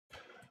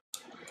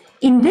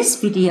In this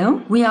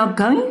video, we are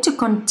going to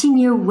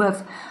continue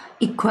with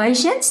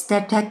equations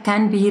that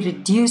can be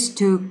reduced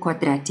to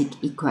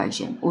quadratic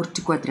equation or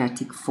to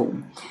quadratic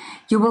form.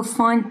 You will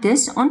find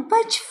this on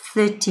page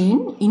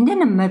 13 in the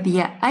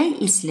Namibian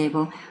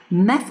AS-Level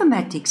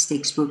Mathematics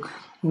textbook,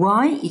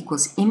 y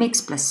equals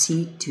mx plus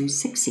c to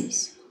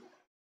success.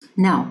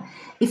 Now,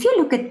 if you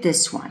look at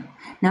this one,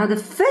 now the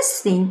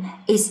first thing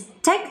is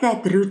take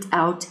that root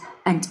out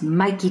and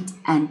make it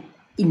an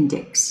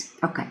index,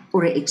 okay,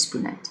 or an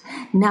exponent.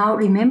 Now,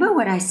 remember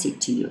what I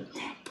said to you.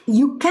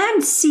 You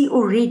can see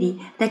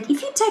already that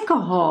if you take a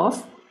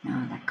half,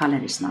 no, the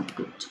color is not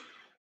good.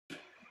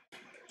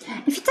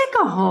 If you take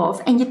a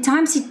half and you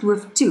times it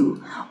with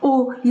 2,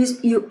 or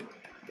you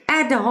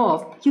add a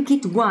half, you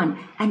get 1.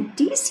 And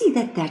do you see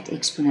that that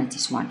exponent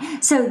is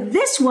 1? So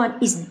this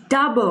one is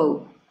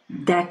double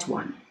that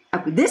one.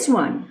 Okay, this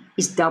one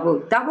is double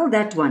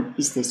that one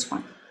is this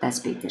one. That's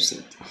better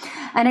said.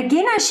 And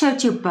again, I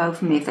showed you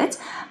both methods,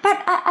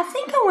 but I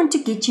think I want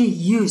to get you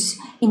used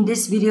in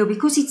this video,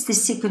 because it's the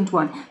second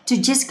one, to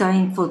just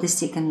going for the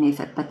second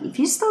method. But if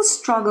you still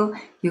struggle,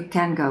 you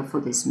can go for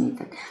this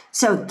method.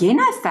 So again,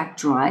 I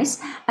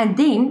factorize, and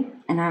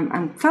then, and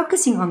I'm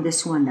focusing on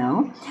this one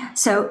now.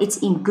 So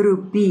it's in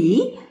group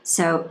B,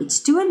 so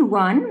it's 2 and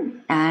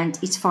 1, and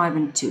it's 5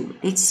 and 2.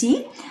 Let's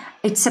see.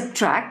 It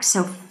subtracts,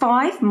 so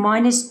 5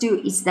 minus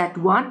 2 is that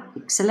 1,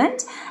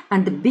 excellent.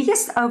 And the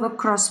biggest over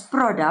cross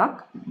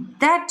product,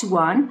 that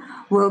one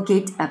will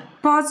get a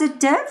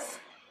positive,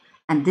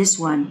 and this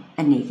one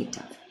a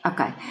negative.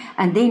 Okay,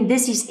 and then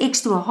this is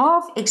x to a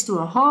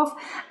half,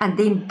 and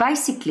then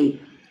basically,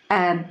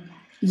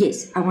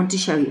 yes, I want to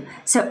show you.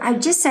 So I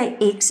just say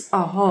x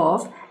a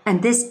half,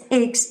 and this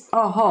x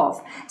a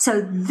half.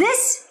 So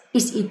this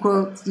is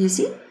equal, you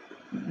see?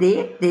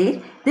 There,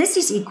 this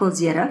is equal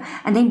 0,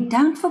 and then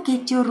don't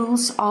forget your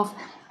rules of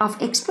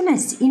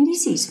exponents,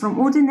 indices from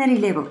ordinary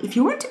level. If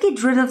you want to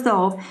get rid of the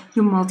half,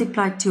 you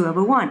multiply 2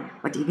 over 1.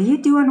 Whatever you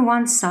do on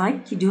one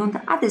side, you do on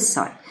the other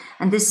side,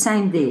 and the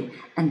same there,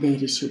 and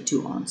there is your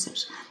two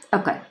answers.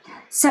 Okay,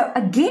 so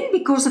again,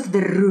 because of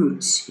the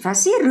roots, if I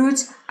see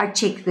roots, I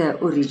check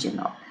the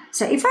original.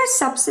 So if I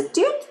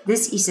substitute,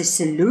 this is a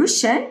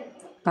solution,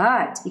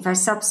 but if I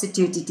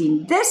substitute it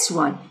in this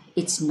one,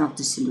 it's not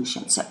the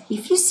solution. So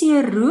if you see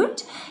a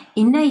root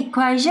in the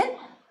equation,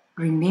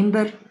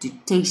 remember to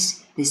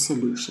test the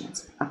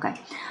solutions. Okay,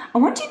 I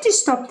want you to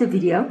stop the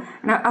video,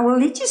 and I will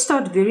let you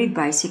start very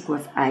basic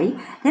with A.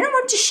 Then I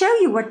want to show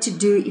you what to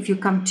do if you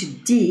come to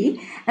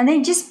D, and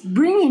then just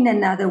bring in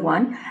another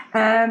one.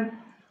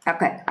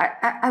 Okay,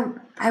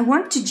 I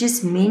want to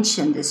just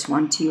mention this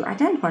one to you. I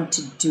don't want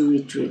to do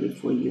it really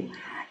for you.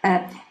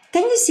 Can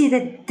you see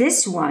that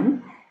this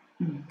one,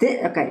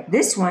 okay,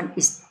 this one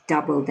is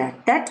double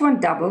that. That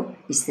one double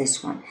is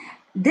this one.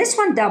 This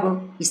one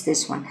double is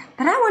this one.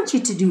 But I want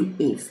you to do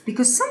F,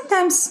 because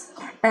sometimes,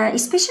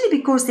 especially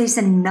because there's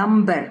a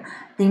number,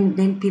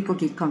 then people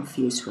get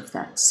confused with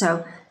that.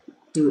 So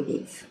do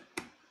F.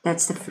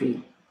 That's the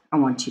free I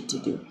want you to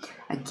do.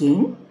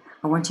 Again,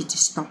 I want you to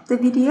stop the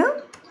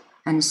video,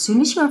 and as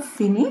soon as you are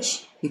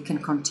finished, you can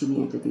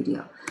continue the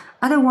video.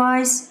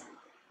 Otherwise,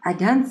 I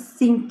don't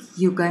think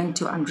you're going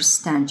to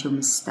understand your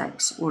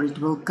mistakes, or it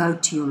will go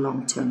to your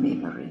long-term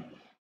memory.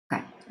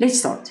 Okay, let's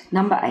start.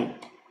 Number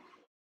 8.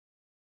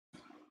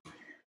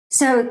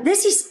 So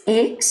this is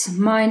x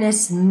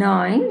minus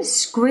 9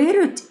 square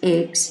root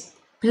x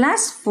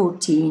plus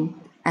 14,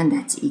 and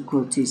that's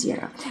equal to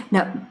 0.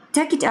 Now,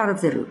 take it out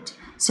of the root.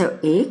 So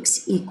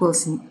x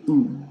equals,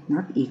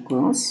 not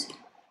equals,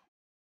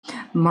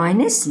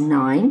 minus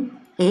 9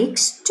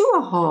 x to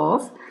a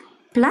half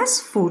plus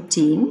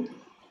 14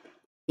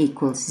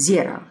 equals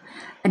 0.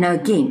 And now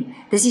again,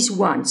 this is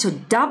 1. So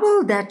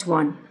double that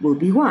one will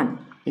be 1.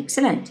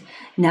 Excellent.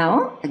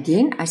 Now,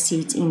 again, I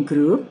see it in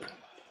group.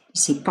 You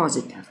see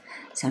positive.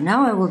 So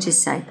now I will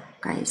just say,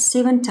 okay,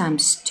 7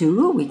 times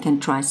 2. We can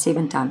try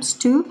 7 times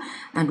 2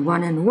 and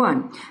 1 and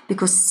 1.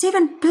 Because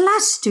 7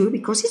 plus 2,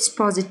 because it's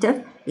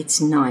positive,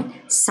 it's 9.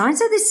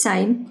 Signs are the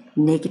same,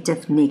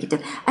 negative,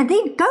 negative. And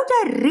then go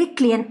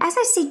directly, and as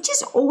I said,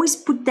 just always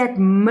put that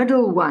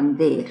middle one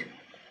there.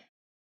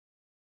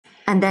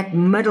 And that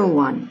middle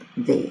one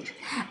there.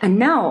 And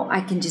now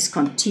I can just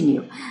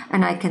continue.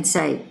 And I can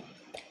say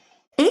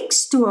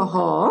x to a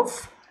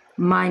half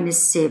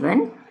minus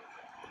 7,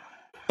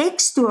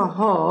 x to a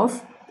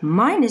half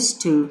minus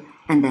 2,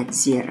 and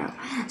that's 0.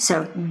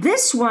 So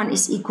this one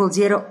is equal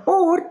 0,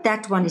 or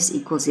that one is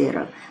equal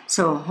 0.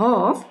 So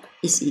half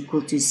is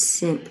equal to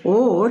 7,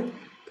 or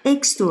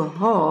x to a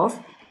half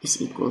is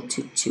equal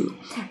to 2.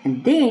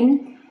 And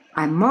then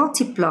I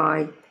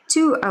multiply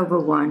 2 over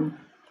 1,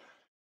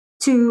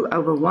 2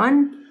 over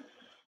 1,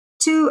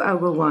 2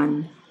 over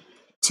 1,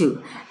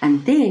 2.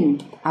 And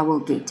then I will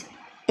get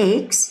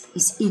x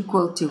is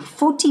equal to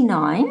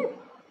 49,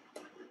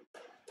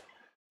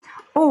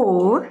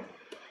 or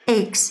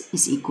x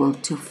is equal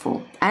to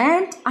 4.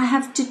 And I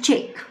have to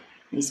check.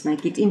 Let's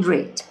make it in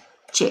red.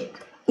 Check.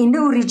 In the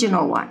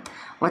original one.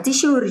 What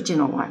is your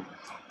original one?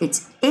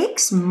 It's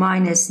x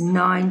minus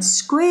 9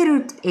 square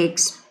root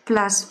x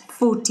plus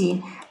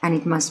 14, and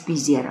it must be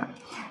 0.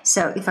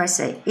 So if I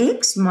say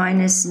x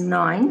minus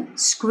 9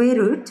 square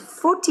root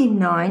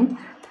 49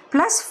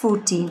 plus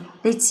 14,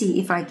 let's see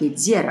if I get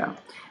 0.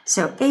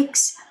 So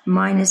x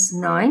minus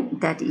 9,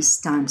 that is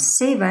times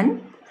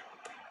 7,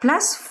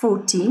 plus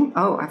 14,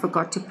 oh, I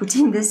forgot to put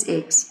in this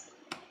x.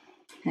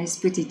 Let's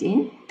put it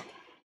in.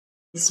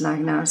 It's like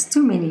now, it's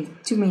too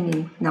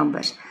many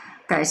numbers.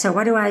 Okay, so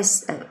what do I,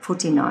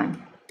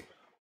 49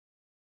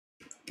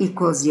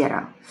 equals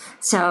 0.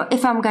 So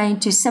if I'm going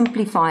to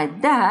simplify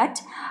that,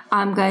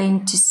 I'm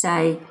going to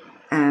say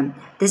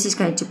this is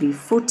going to be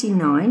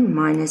 49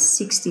 minus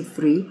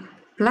 63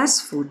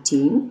 plus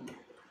 14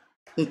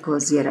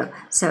 equals 0.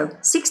 So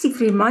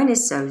 63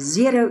 minus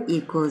 0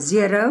 equals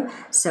 0.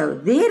 So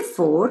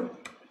therefore,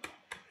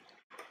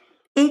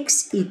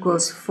 x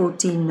equals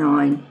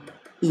 49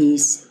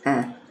 is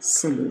a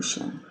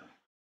solution.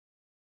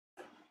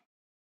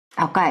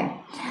 Okay,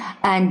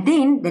 and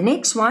then the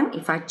next one,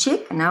 if I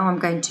check, now I'm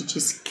going to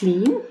just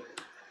clean.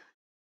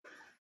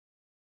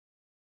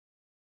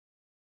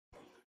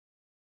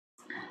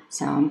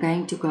 So I'm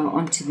going to go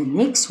on to the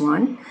next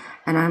one,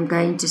 and I'm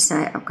going to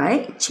say,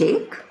 okay,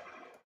 check.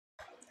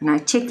 And I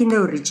check in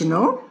the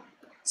original.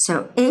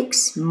 So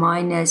x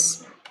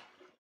minus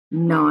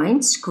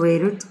 9 square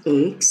root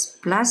x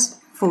plus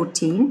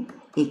 14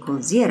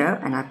 equals 0.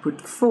 And I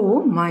put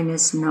 4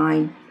 minus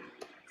 9,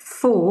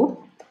 4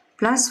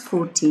 plus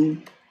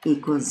 14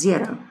 equals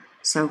 0.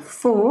 So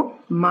 4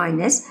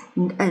 minus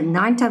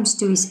 9 times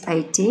 2 is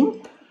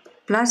 18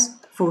 plus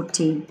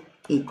 14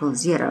 equals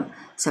 0.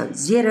 So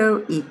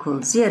 0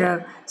 equals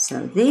 0.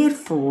 So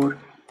therefore,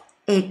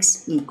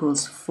 x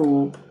equals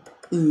 4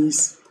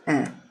 is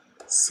a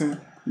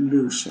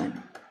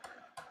solution.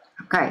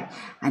 Okay,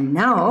 and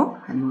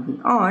now I'm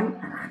moving on,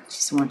 and I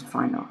just want to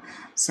find out.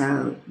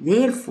 So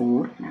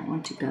therefore, and I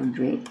want to go in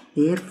red,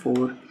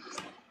 therefore,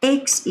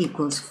 x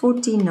equals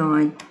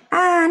 49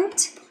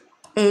 and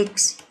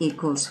x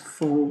equals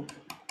 4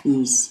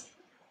 is,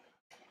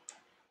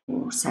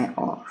 or say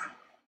R.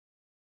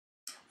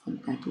 I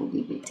think that will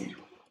be better.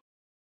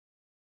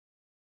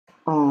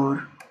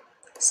 Or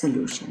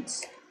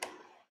solutions.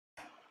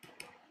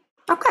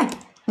 Okay,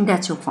 and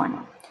that's your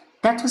final.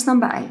 That was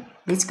number A.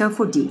 Let's go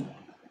for D.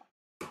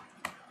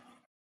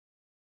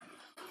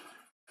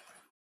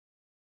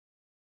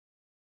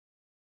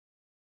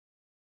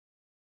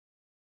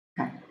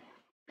 Okay.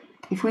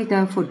 If we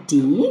go for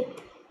D,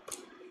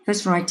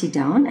 first write it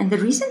down. And the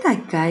reason I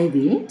gave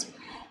it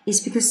is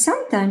because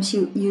sometimes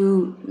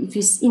if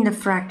it's in a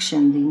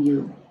fraction, then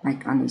you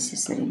make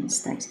unnecessary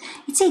mistakes.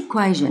 It's an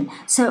equation.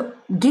 So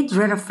get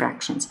rid of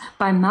fractions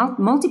by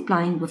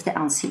multiplying with the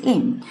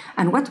LCM.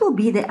 And what will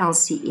be the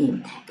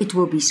LCM? It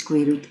will be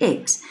square root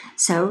x.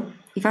 So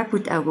if I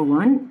put over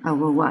 1,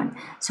 over 1.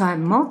 So I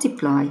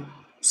multiply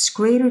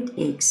square root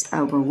x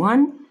over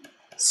 1,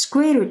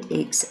 square root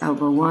x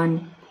over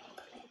 1,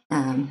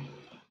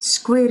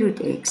 square root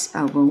x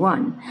over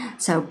 1.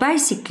 So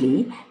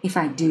basically, if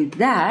I do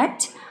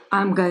that,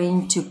 I'm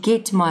going to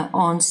get my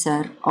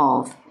answer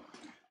of,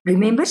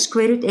 remember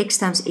square root x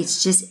times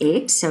it's just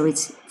x, so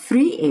it's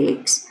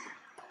 3x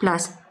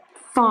plus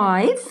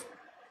 5.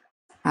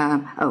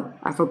 Oh,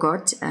 I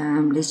forgot.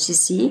 Let's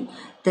just see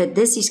that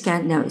this is,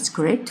 no, it's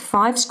correct.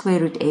 5 square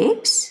root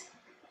x.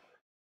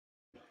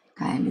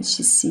 Okay, let's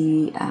just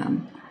see.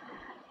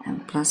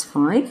 Plus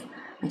 5.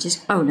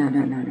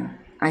 No.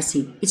 I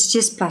see. It's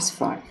just plus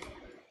 5.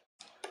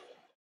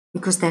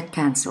 Because that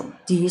cancel.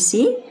 Do you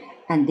see?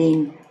 And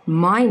then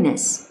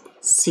minus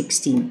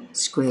 16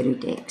 square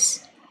root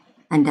x.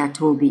 And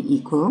that will be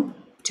equal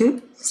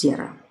to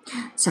 0.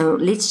 So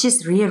let's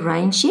just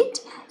rearrange it.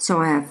 So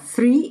I have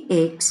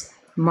 3x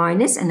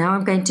minus, and now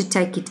I'm going to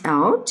take it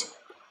out,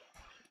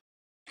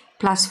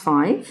 plus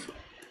 5.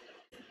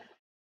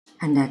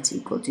 And that's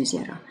equal to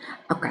 0.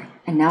 Okay,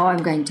 and now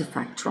I'm going to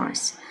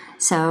factorize.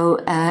 So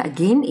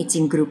again, it's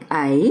in group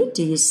A,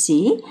 do you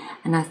see?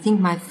 And I think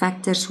my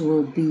factors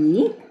will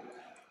be,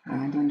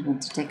 I don't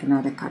want to take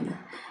another color,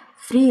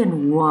 3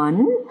 and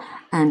 1,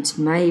 and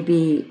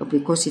maybe,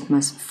 because it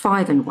must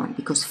 5 and 1,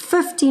 because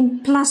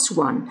 15 plus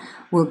 1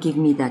 will give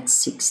me that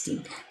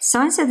 16.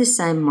 Signs are the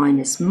same,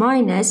 minus,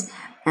 minus,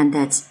 and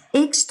that's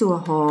x to a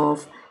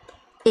half,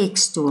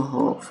 x to a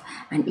half.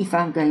 And if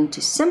I'm going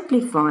to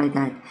simplify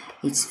that,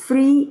 it's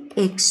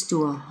 3x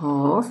to a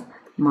half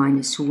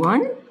minus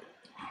 1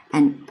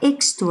 and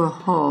x to a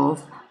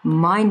half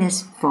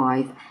minus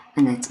 5,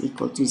 and that's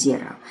equal to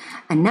 0.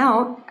 And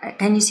now,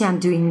 can you see I'm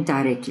doing it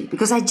directly?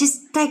 Because I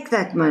just take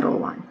that middle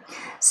one.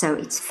 So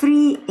it's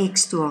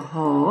 3x to a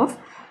half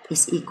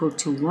is equal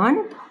to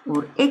 1,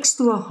 or x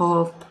to a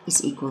half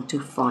is equal to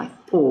 5.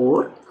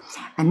 Or,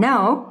 and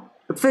now,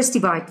 first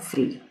divide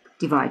 3.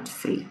 Divide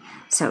 3.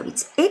 So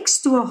it's x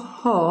to a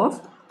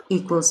half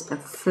equals a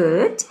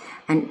third,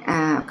 and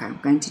okay, I'm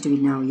going to do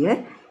it now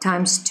here,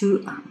 times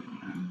 2,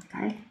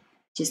 okay,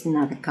 just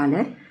another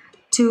color,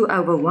 2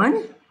 over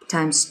 1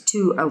 times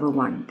 2 over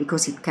 1,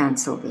 because it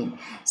cancelled in.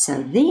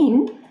 So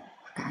then,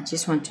 okay, I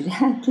just want to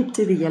keep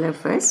to the yellow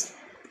first,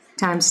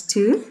 times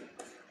 2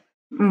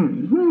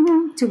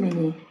 Too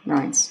many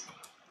lines.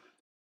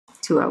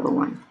 2 over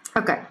 1.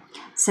 Okay,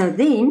 so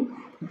then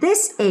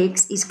this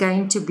x is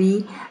going to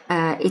be,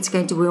 it's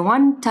going to be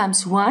 1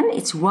 times 1,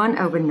 it's 1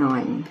 over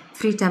 9.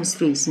 3 times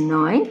 3 is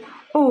 9.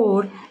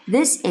 Or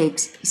this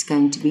x is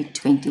going to be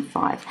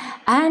 25.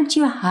 And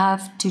you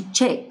have to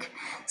check.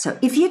 So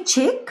if you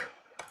check,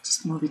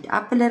 just move it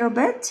up a little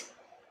bit.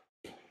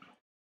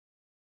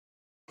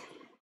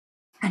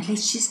 And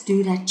let's just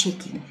do that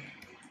checking.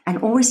 And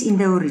always in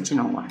the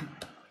original one.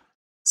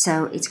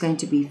 So it's going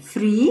to be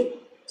 3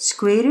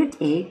 square root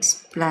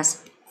x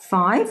plus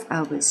 5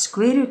 over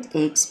square root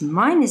x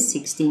minus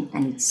 16,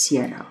 and it's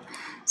 0.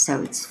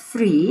 So it's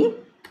 3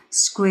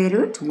 square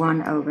root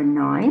 1 over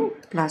 9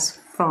 plus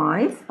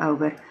 5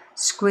 over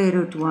square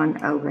root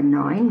 1 over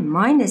 9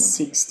 minus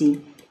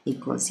 16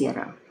 equals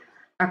 0.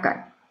 Okay,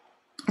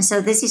 so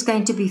this is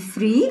going to be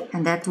 3,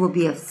 and that will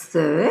be a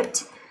third,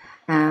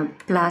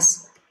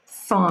 plus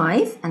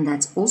 5, and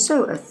that's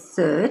also a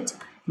third,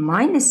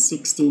 minus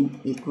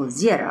 16 equals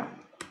 0.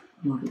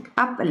 Move it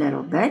up a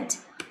little bit.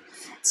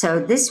 So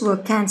this will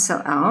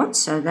cancel out.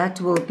 So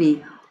that will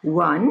be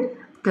 1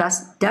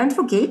 plus, don't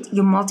forget,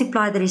 you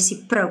multiply the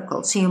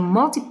reciprocal. So you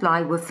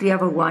multiply with 3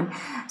 over 1.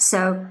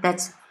 So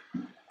that's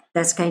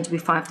going to be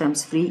 5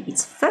 times 3.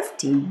 It's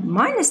 15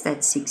 minus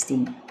that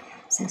 16.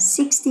 So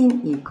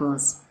 16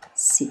 equals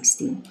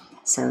 16.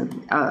 So,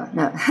 oh,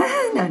 no,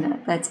 no,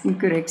 that's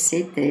incorrect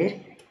set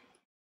there.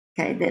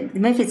 Okay, the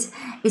methods,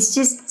 it's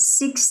just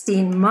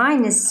 16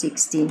 minus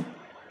 16.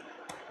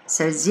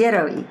 So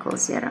 0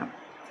 equals 0.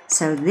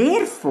 So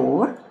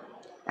therefore,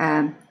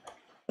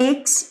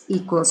 x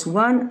equals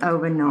 1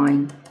 over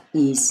 9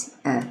 is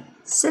a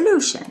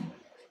solution.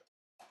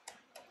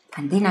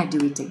 And then I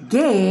do it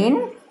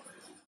again.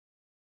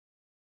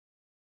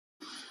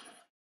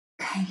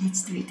 Okay,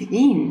 let's do it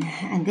again.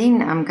 And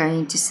then I'm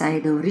going to say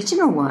the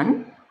original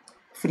one,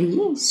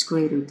 3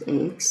 square root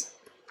x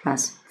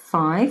plus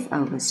 5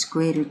 over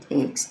square root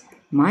x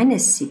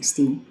minus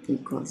 16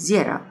 equals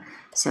 0.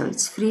 So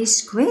it's 3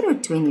 square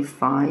root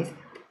 25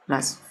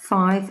 plus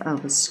 5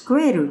 over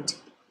square root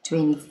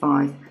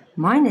 25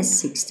 minus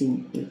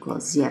 16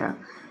 equals 0.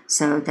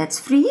 So that's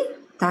 3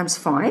 times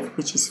 5,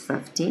 which is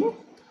 15.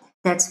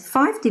 That's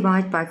 5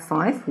 divided by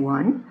 5,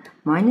 1,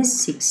 minus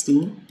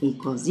 16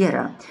 equals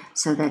 0.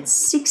 So that's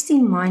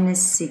 16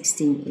 minus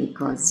 16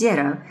 equals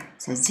 0.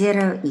 So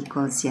 0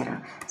 equals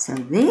 0. So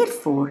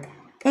therefore,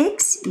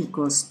 x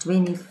equals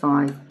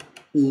 25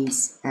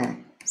 is a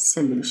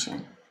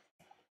solution.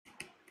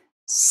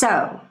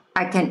 So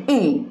I can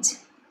end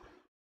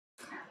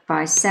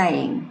by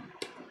saying,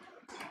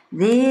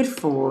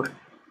 therefore,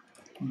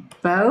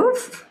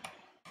 both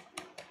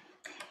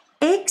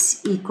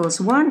x equals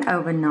 1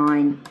 over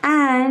 9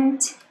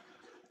 and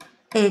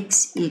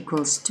x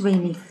equals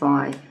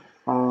 25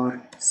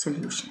 are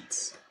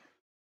solutions.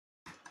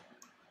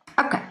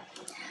 Okay,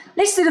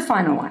 let's do the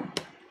final one.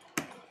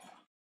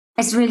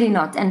 It's really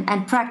not,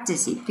 and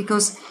practice it,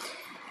 because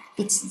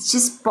it's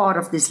just part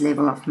of this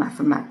level of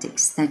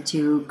mathematics that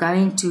you're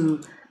going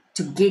to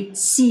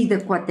see the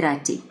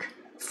quadratic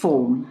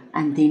form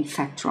and then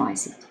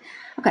factorize it.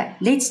 Okay,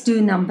 let's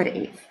do number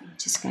F. I'm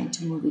just going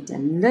to move it a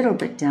little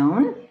bit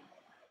down.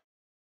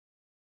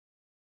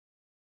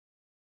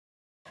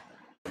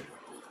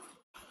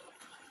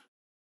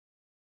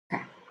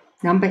 Okay,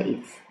 number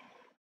F.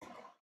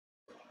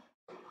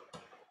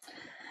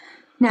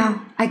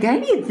 Now, I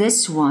gave you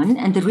this one,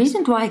 and the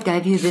reason why I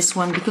gave you this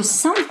one, because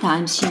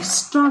sometimes you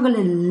struggle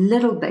a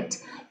little bit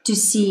to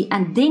see,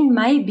 and then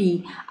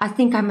maybe I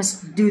think I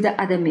must do the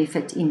other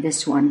method in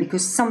this one,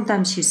 because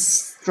sometimes you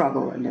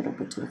struggle a little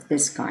bit with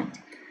this kind.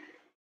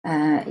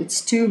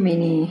 It's too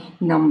many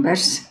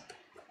numbers.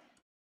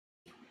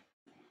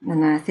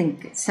 And I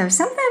think, so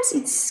sometimes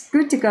it's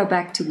good to go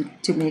back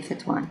to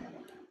method 1.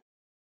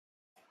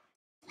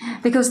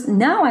 Because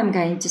now I'm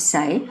going to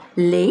say,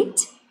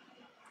 let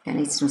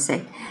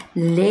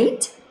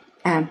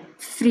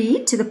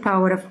 3 to the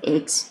power of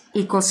x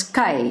equals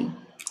k.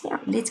 Yeah,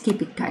 let's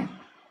keep it k.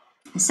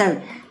 So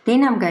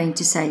then I'm going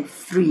to say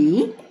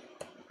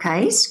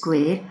 3k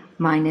squared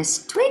minus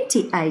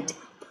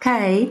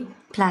 28k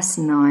plus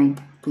 9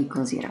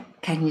 equals 0.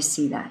 Can you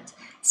see that?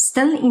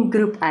 Still in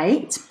group A,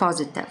 it's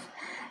positive.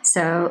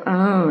 So,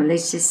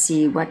 let's just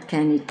see, what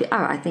can it be?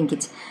 Oh, I think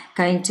it's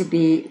going to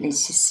be,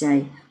 let's just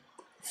say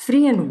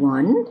 3 and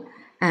 1.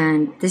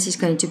 And this is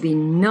going to be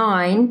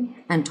 9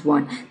 and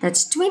 1.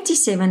 That's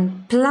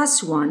 27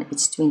 plus 1,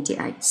 it's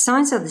 28.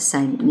 Signs are the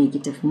same,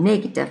 negative,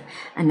 negative.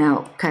 And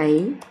now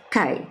k.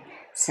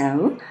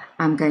 So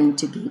I'm going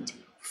to get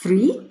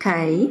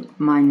 3k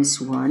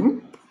minus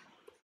 1,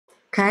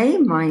 k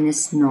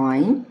minus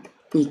 9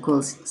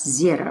 equals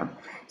 0.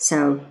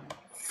 So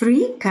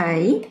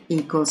 3k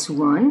equals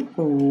 1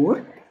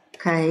 or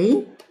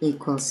k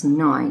equals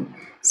 9.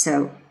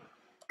 So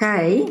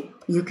k,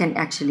 you can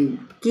actually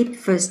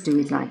first do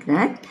it like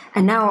that.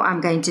 And now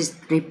I'm going to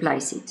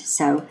replace it.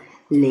 So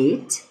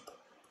let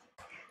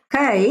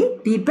k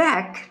be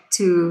back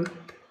to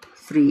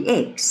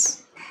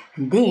 3x.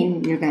 And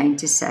then you're going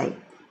to say,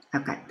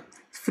 okay,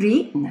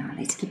 3, now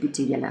let's keep it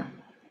to yellow.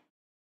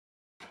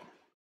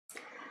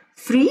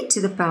 3 to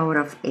the power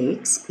of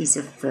x is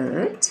a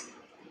third,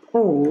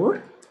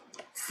 or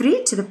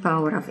 3 to the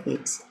power of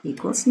x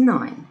equals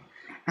 9.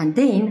 And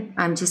then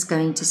I'm just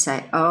going to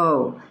say,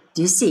 oh,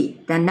 do you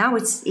see? Then now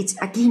it's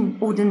again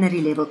ordinary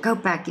level. Go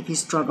back if you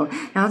struggle.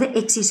 Now the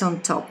x is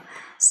on top.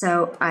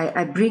 So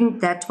I bring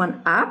that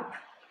one up.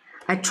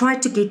 I try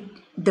to get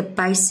the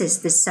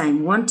bases the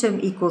same. One term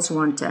equals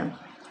one term.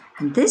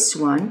 And this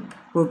one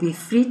will be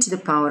 3 to the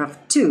power of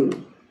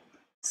 2.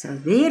 So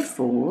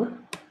therefore,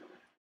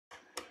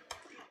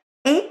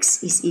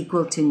 x is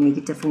equal to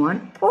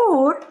 -1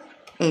 or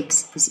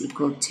x is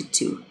equal to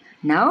 2.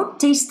 Now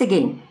test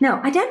again.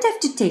 No, I don't have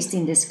to test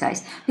in this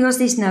case because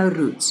there's no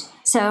roots.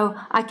 So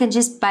I can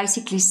just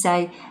basically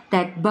say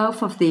that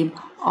both of them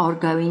are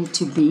going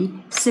to be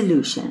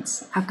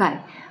solutions. Okay,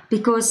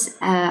 because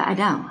I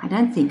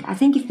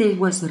think if there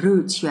was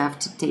roots you have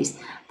to test.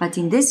 But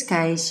in this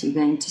case you're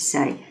going to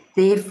say,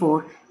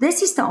 therefore,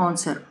 this is the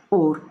answer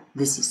or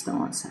this is the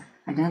answer.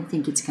 I don't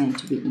think it's going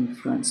to be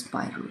influenced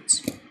by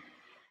roots.